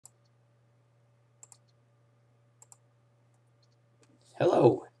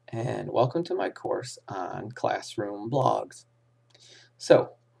Hello, and welcome to my course on classroom blogs.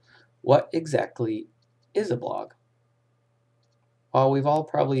 So, what exactly is a blog? While we've all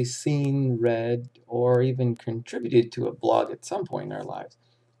probably seen, read, or even contributed to a blog at some point in our lives,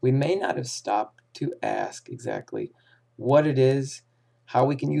 we may not have stopped to ask exactly what it is, how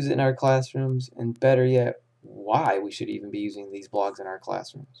we can use it in our classrooms, and better yet, why we should even be using these blogs in our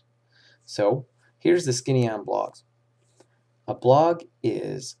classrooms. So, here's the skinny on blogs. A blog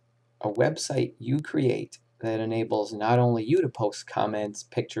is a website you create that enables not only you to post comments,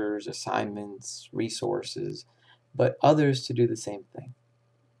 pictures, assignments, resources, but others to do the same thing.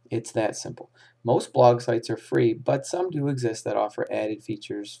 It's that simple. Most blog sites are free, but some do exist that offer added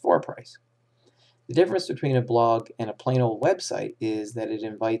features for a price. The difference between a blog and a plain old website is that it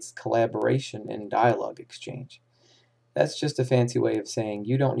invites collaboration and dialogue exchange. That's just a fancy way of saying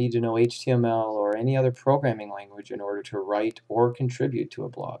you don't need to know HTML or any other programming language in order to write or contribute to a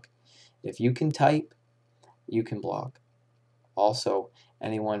blog. If you can type, you can blog. Also,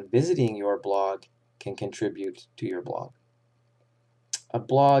 anyone visiting your blog can contribute to your blog. A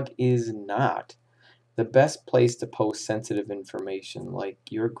blog is not the best place to post sensitive information like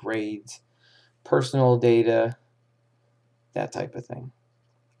your grades, personal data, that type of thing.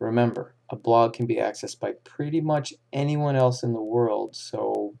 Remember, a blog can be accessed by pretty much anyone else in the world,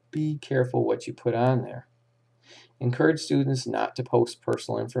 so be careful what you put on there. Encourage students not to post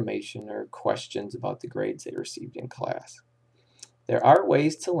personal information or questions about the grades they received in class. There are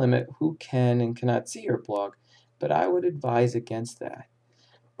ways to limit who can and cannot see your blog, but I would advise against that.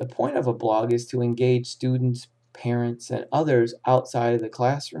 The point of a blog is to engage students, parents, and others outside of the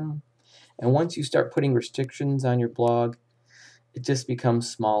classroom, and once you start putting restrictions on your blog, it just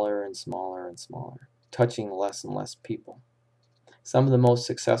becomes smaller and smaller and smaller, touching less and less people. Some of the most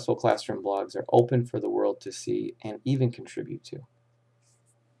successful classroom blogs are open for the world to see and even contribute to.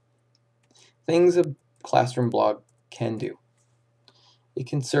 Things a classroom blog can do. It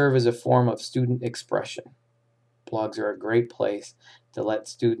can serve as a form of student expression. Blogs are a great place to let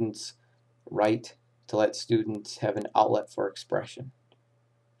students write, to let students have an outlet for expression.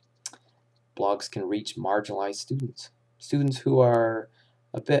 Blogs can reach marginalized students. Students who are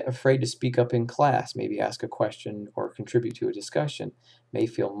a bit afraid to speak up in class, maybe ask a question or contribute to a discussion, may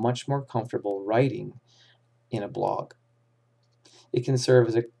feel much more comfortable writing in a blog. It can serve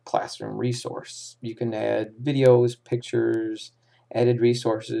as a classroom resource. You can add videos, pictures, added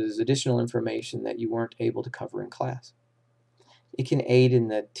resources, additional information that you weren't able to cover in class. It can aid in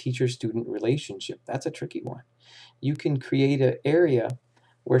the teacher-student relationship. That's a tricky one. You can create an area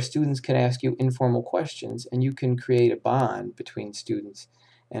where students can ask you informal questions, and you can create a bond between students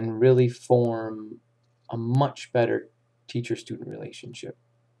and really form a much better teacher-student relationship.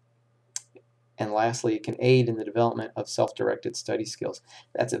 And lastly, it can aid in the development of self-directed study skills.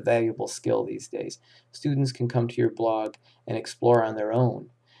 That's a valuable skill these days. Students can come to your blog and explore on their own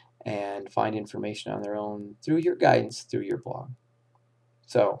and find information on their own through your guidance through your blog.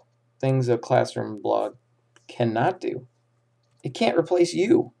 So, things a classroom blog cannot do. It can't replace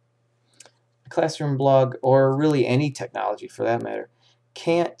you. A classroom blog, or really any technology for that matter,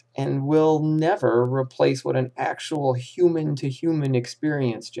 can't and will never replace what an actual human-to-human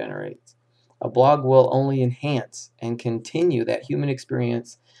experience generates. A blog will only enhance and continue that human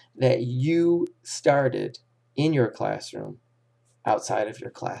experience that you started in your classroom outside of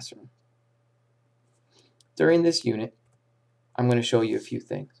your classroom. During this unit, I'm going to show you a few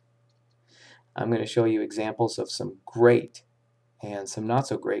things. I'm going to show you examples of some great and some not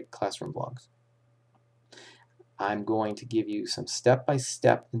so great classroom blogs. I'm going to give you some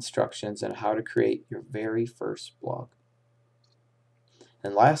step-by-step instructions on how to create your very first blog.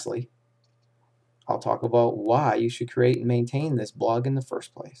 And lastly, I'll talk about why you should create and maintain this blog in the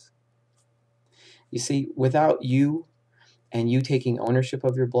first place. You see, without you and you taking ownership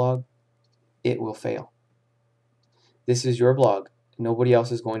of your blog, it will fail. This is your blog. Nobody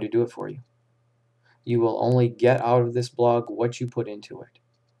else is going to do it for you. You will only get out of this blog what you put into it.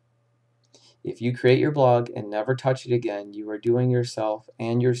 If you create your blog and never touch it again, you are doing yourself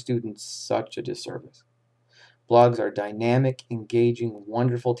and your students such a disservice. Blogs are dynamic, engaging,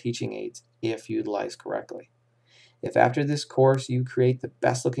 wonderful teaching aids if utilized correctly. If after this course you create the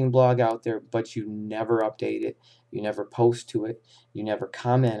best looking blog out there, but you never update it, you never post to it, you never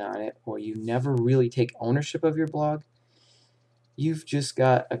comment on it, or you never really take ownership of your blog, you've just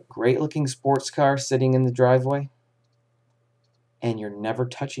got a great looking sports car sitting in the driveway and you're never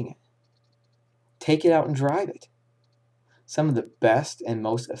touching it. Take it out and drive it. Some of the best and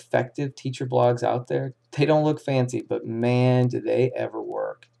most effective teacher blogs out there, they don't look fancy, but man, do they ever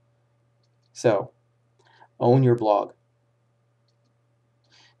work. So, own your blog.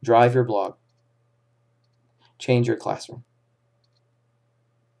 Drive your blog. Change your classroom.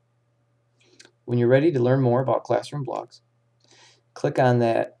 When you're ready to learn more about classroom blogs, click on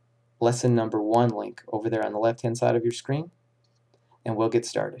that lesson number 1 link over there on the left-hand side of your screen, and we'll get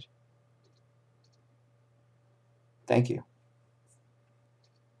started. Thank you.